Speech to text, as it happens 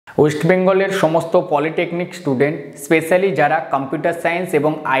West বেঙ্গলের সমস্ত polytechnic student specially যারা কম্পিউটার সায়েন্স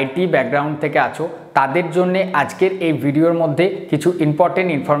এবং আইটি ব্যাকগ্রাউন্ড থেকে আছো তাদের জন্য আজকের এই ভিডিওর মধ্যে কিছু ইম্পর্টেন্ট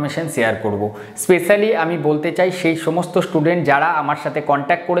ইনফরমেশন শেয়ার করব। স্পেশালি আমি বলতে চাই সেই সমস্ত স্টুডেন্ট যারা আমার সাথে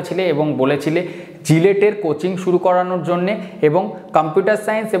কন্ট্যাক্ট করেছিলে এবং বলেছিলে জিলেটের কোচিং শুরু করানোর জন্যে এবং কম্পিউটার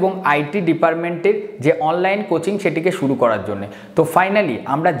সায়েন্স এবং আইটি ডিপার্টমেন্টের যে অনলাইন কোচিং সেটিকে শুরু করার জন্য। তো ফাইনালি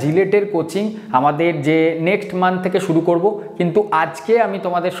আমরা জিলেটের কোচিং আমাদের যে নেক্সট মান্থ থেকে শুরু করব, কিন্তু আজকে আমি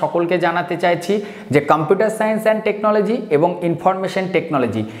তোমাদের সকলকে জানাতে চাইছি যে কম্পিউটার সায়েন্স অ্যান্ড টেকনোলজি এবং ইনফরমেশন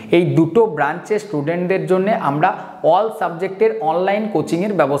টেকনোলজি এই দুটো ব্রাঞ্চের স্টুডেন্টদের জন্য আমরা অল সাবজেক্টের অনলাইন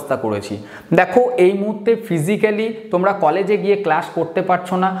কোচিংয়ের ব্যবস্থা করেছি। দেখো, এই মুহূর্তে ফিজিক্যালি তোমরা কলেজে গিয়ে ক্লাস করতে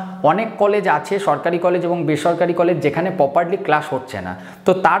পারছো না। অনেক কলেজ আছে, সরকারি কলেজ এবং বেসরকারি কলেজ, যেখানে প্রপারলি ক্লাস হচ্ছে না।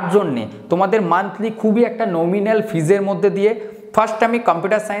 তো তার জন্যে তোমাদের মান্থলি খুবই একটা নমিনাল ফিজের মধ্যে দিয়ে ফার্স্ট আমি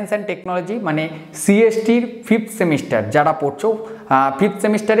কম্পিউটার সায়েন্স অ্যান্ড টেকনোলজি মানে সিএসটির 5th সেমিস্টার যারা পড়ছো, 5th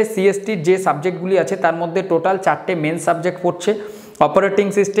সেমিস্টারে সিএসটির যে সাবজেক্টগুলি আছে তার মধ্যে টোটাল 4টে মেন সাবজেক্ট পড়ছে। Operating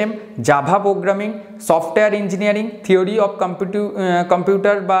system, Java programming, software engineering, theory of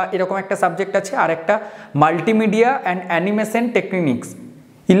computer বা এরকম একটা সাবজেক্ট আছে, আর একটা multimedia and animation techniques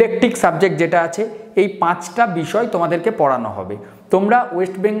electric subject যেটা আছে। এই 5টা বিষয় তোমাদেরকে পড়ানো হবে। তোমরা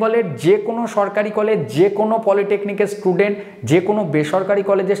ওয়েস্ট বেঙ্গলের যে কোনো সরকারি কলেজ, যে কোনো পলিটেকনিকের স্টুডেন্ট, যে কোনো বেসরকারি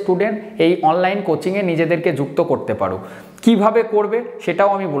কলেজের স্টুডেন্ট এই অনলাইন কোচিংয়ে নিজেদেরকে যুক্ত করতে পারো। কিভাবে করবে সেটাও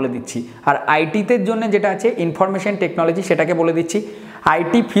আমি বলে দিচ্ছি। আর আইটিতে জন্য যেটা আছে ইনফরমেশন টেকনোলজি, সেটাকে বলে দিচ্ছি।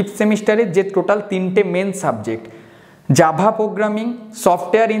 আইটি 5th সেমিস্টারের যে টোটাল 3টে main subject, Java programming,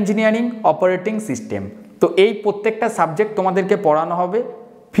 software engineering, operating system, তো এই প্রত্যেকটা সাবজেক্ট তোমাদেরকে পড়ানো হবে।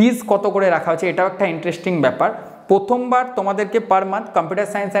 ফিজ কত করে রাখা হচ্ছে এটাও একটা ইন্টারেস্টিং ব্যাপার। প্রথমবার তোমাদেরকে per month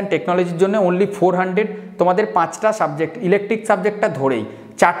computer science and টেকনোলজির জন্য অনলি 400, তোমাদের 5টা সাবজেক্ট, ইলেকট্রিক সাবজেক্টটা ধরেই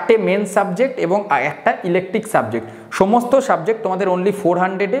 4টে মেন সাবজেক্ট এবং একটা ইলেকট্রিক সাবজেক্ট, সমস্ত সাবজেক্ট তোমাদের অনলি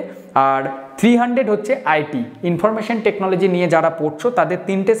 400-এ। আর 300 হচ্ছে আইটি ইনফরমেশন টেকনোলজি নিয়ে যারা পড়ছো তাদের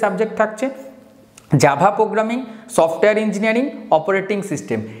 3টে সাবজেক্ট থাকছে, Java programming, software engineering, operating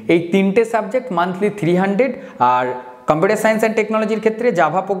system. এই 3টে subject monthly 300। R computer science and টেকনোলজির ক্ষেত্রে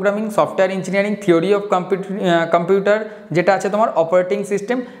Java programming, software engineering, theory of computer যেটা আছে তোমার, operating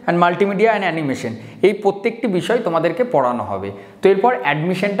system and multimedia and animation, এই প্রত্যেকটি বিষয় তোমাদেরকে পড়ানো হবে। তো এরপর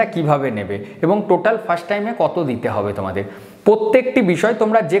অ্যাডমিশনটা কিভাবে নেবে এবং টোটাল ফার্স্ট টাইমে কত দিতে হবে তোমাদের, প্রত্যেকটি বিষয়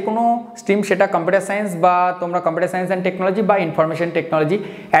তোমরা যে কোনো স্ট্রিম, সেটা কম্পিউটার সায়েন্স বা তোমরা কম্পিউটার সায়েন্স অ্যান্ড টেকনোলজি বা ইনফরমেশন টেকনোলজি,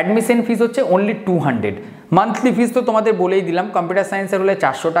 অ্যাডমিশন ফিস হচ্ছে অনলি 200। মান্থলি ফিস তো তোমাদের বলেই দিলাম, কম্পিউটার সায়েন্সের হলে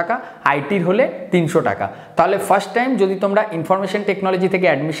 400 টাকা, আইটির হলে 300 টাকা। তাহলে ফার্স্ট টাইম যদি তোমরা ইনফরমেশন টেকনোলজি থেকে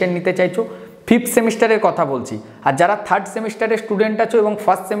অ্যাডমিশন নিতে চাইছো, 5th সেমিস্টারের কথা বলছি, আর যারা 3rd সেমিস্টারের স্টুডেন্ট আছো এবং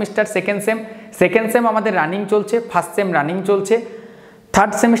ফার্স্ট সেমিস্টার, সেকেন্ড সেম আমাদের রানিং চলছে, ফার্স্ট সেম রানিং চলছে।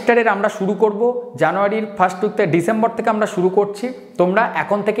 3rd সেমিস্টারের আমরা শুরু করব জানুয়ারির ফার্স্ট উইক, ডিসেম্বর থেকে আমরা শুরু করছি। তোমরা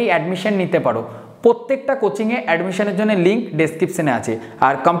এখন থেকেই অ্যাডমিশন নিতে পারো। প্রত্যেকটা কোচিংয়ে অ্যাডমিশনের জন্য লিঙ্ক ডেসক্রিপশনে আছে।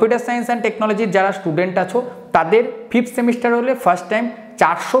 আর কম্পিউটার সায়েন্স অ্যান্ড টেকনোলজির যারা স্টুডেন্ট আছো তাদের 5th সেমিস্টার হলে ফার্স্ট টাইম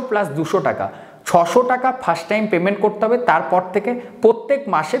 400 প্লাস 200 টাকা, 600 টাকা ফার্স্ট টাইম পেমেন্ট করতে হবে। তারপর থেকে প্রত্যেক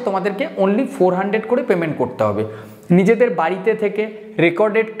মাসে তোমাদেরকে অনলি 400 করে পেমেন্ট করতে হবে। নিজেদের বাড়িতে থেকে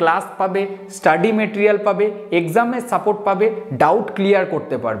রেকর্ডেড ক্লাস পাবে, স্টাডি মেটেরিয়াল পাবে, এক্সামের সাপোর্ট পাবে, ডাউট ক্লিয়ার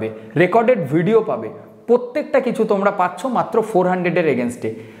করতে পারবে, রেকর্ডেড ভিডিও পাবে, প্রত্যেকটা কিছু তোমরা পাচ্ছ মাত্র 400-এর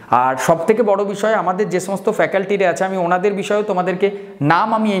এগেনস্টে। আর সবথেকে বড় বিষয়, আমাদের যে সমস্ত ফ্যাকাল্টিরা আছে, আমি ওনাদের বিষয়ে তোমাদেরকে নাম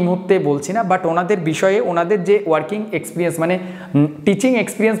আমি এই মুহূর্তে বলছি না, বাট ওনাদের বিষয়ে, ওনাদের যে ওয়ার্কিং এক্সপিরিয়েন্স মানে টিচিং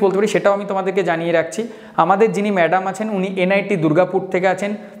এক্সপিরিয়েন্স বলতে পারি, সেটাও আমি তোমাদেরকে জানিয়ে রাখছি। আমাদের যিনি ম্যাডাম আছেন উনি এনআইটি দুর্গাপুর থেকে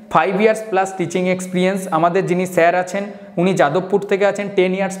আছেন, 5 ইয়ার্স প্লাস টিচিং এক্সপিরিয়েন্স। আমাদের যিনি স্যার আছেন উনি যাদবপুর থেকে আছেন,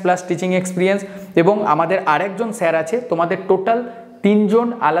 10 ইয়ার্স প্লাস টিচিং এক্সপিরিয়েন্স। এবং আমাদের আরেকজন স্যার আছে, তোমাদের টোটাল 3 জন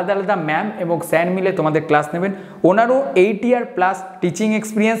আলাদা আলাদা ম্যাম এবং স্যার মিলে তোমাদের ক্লাস নেবেন। ওনারও 8 ইয়ার plus teaching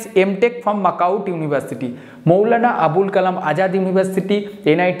experience, MTech from MAKAUT university, Maulana Abul Kalam Azad university,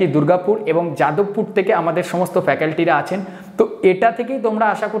 NIT Durgapur এবং যাদবপুর থেকে আমাদের সমস্ত ফ্যাকাল্টিরা আছেন। তো এটা থেকেই তোমরা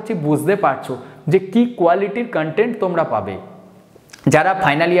আশা করছি বুঝতে পারছো যে কি কোয়ালিটির কন্টেন্ট তোমরা পাবে। যারা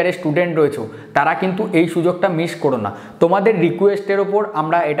ফাইনাল ইয়ারের স্টুডেন্ট রয়েছে তারা কিন্তু এই সুযোগটা মিস করো না। তোমাদের রিকোয়েস্টের ওপর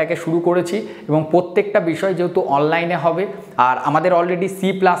আমরা এটাকে শুরু করেছি এবং প্রত্যেকটা বিষয় যেহেতু অনলাইনে হবে, আর আমাদের অলরেডি C++,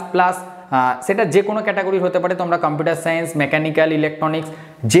 সেটা যে কোনো ক্যাটাগরির হতে পারে, তোমরা কম্পিউটার সায়েন্স, মেকানিক্যাল, ইলেকট্রনিক্স,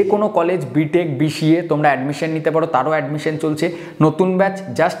 যে কোনো কলেজ, বিটেক, বিসিএ তোমরা অ্যাডমিশন নিতে পারো, তারও অ্যাডমিশন চলছে। নতুন ব্যাচ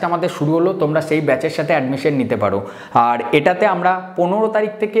জাস্ট আমাদের শুরু হলো, তোমরা সেই ব্যাচের সাথে অ্যাডমিশন নিতে পারো। আর এটাতে আমরা 15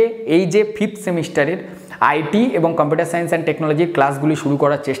 তারিখ থেকে এই যে 5th সেমিস্টারের আইটি এবং কম্পিউটার সায়েন্স অ্যান্ড টেকনোলজির ক্লাসগুলি শুরু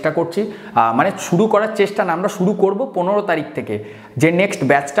করার চেষ্টা করছি। মানে শুরু করার চেষ্টা না, আমরা শুরু করব 15 তারিখ থেকে। যে নেক্সট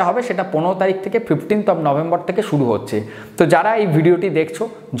ব্যাচটা হবে সেটা 15 তারিখ থেকে 15 নভেম্বর থেকে শুরু হচ্ছে। তো যারা এই ভিডিওটি দেখছো,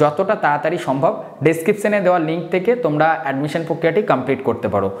 যতটা তাড়াতাড়ি সম্ভব ডেসক্রিপশনে দেওয়া লিঙ্ক থেকে তোমরা অ্যাডমিশন প্রক্রিয়াটি কমপ্লিট করতে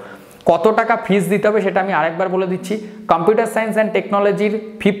পারো। কত টাকা ফিস দিতে হবে সেটা আমি আরেকবার বলে দিচ্ছি। কম্পিউটার সায়েন্স অ্যান্ড টেকনোলজির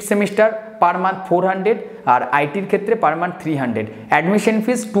 5th সেমিস্টার পার মান্থ 400, আর আইটির ক্ষেত্রে পার মান্থ 300। Admission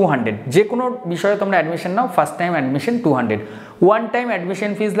fees 200। যে কোনো বিষয়ে তোমরা অ্যাডমিশন নাও, first time admission 200। One time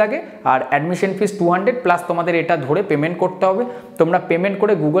admission fees লাগে, আর অ্যাডমিশন ফিস 200 প্লাস তোমাদের এটা ধরে পেমেন্ট করতে হবে। তোমরা পেমেন্ট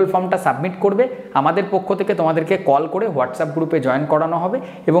করে গুগল ফর্মটা সাবমিট করবে, আমাদের পক্ষ থেকে তোমাদেরকে কল করে হোয়াটসঅ্যাপ গ্রুপে জয়েন করানো হবে,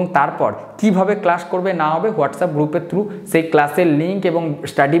 এবং তারপর কিভাবে ক্লাস করবে না হবে হোয়াটসঅ্যাপ গ্রুপের থ্রু সেই ক্লাসের লিঙ্ক এবং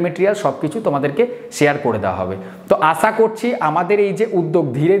স্টাডি মেটেরিয়াল সব কিছু তোমাদেরকে শেয়ার করে দেওয়া হবে। তো আশা করছি আমাদের এই যে উদ্যোগ,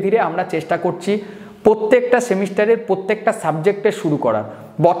 ধীরে ধীরে আমরা চেষ্টা করছি প্রত্যেকটা সেমিস্টারের প্রত্যেকটা সাবজেক্টের শুরু করার।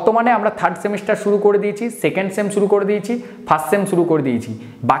 বর্তমানে আমরা 3rd সেমিস্টার শুরু করে দিয়েছি, 2nd সেম শুরু করে দিয়েছি, 1st সেম শুরু করে দিয়েছি,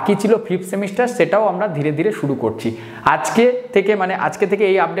 বাকি ছিল 5th সেমিস্টার, সেটাও আমরা ধীরে ধীরে শুরু করছি। আজকে থেকে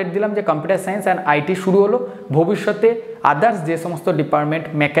এই আপডেট দিলাম যে কম্পিউটার সায়েন্স অ্যান্ড আইটি শুরু হলো। ভবিষ্যতে আদার্স যে সমস্ত ডিপার্টমেন্ট,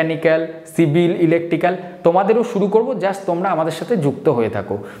 মেকানিক্যাল, সিভিল, ইলেকট্রিক্যাল, তোমাদেরও শুরু করব, জাস্ট তোমরা আমাদের সাথে যুক্ত হয়ে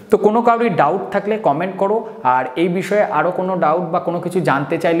থাকো। তো কোনো কারোর ডাউট থাকলে কমেন্ট করো, আর এই বিষয়ে আরও কোনো ডাউট বা কোনো কিছু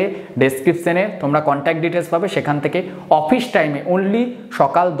জানতে চাইলে ডেসক্রিপশনে তোমরা কন্ট্যাক্ট ডিটেলস পাবে, সেখান থেকে অফিস টাইমে অনলি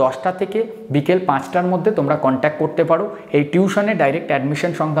সকাল 10টা থেকে বিকেল 5টার মধ্যে তোমরা কন্ট্যাক্ট করতে পারো এই টিউশনে ডাইরেক্ট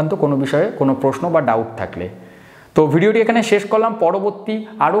অ্যাডমিশন সংক্রান্ত কোনো বিষয়ে কোনো প্রশ্ন বা ডাউট থাকলে। তো ভিডিওটি এখানে শেষ করলাম। পরবর্তী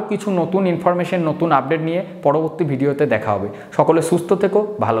আরও কিছু নতুন ইনফরমেশন, নতুন আপডেট নিয়ে পরবর্তী ভিডিওতে দেখা হবে। সকলে সুস্থ থেকো,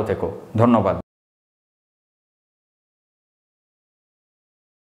 ভালো থেকো, ধন্যবাদ।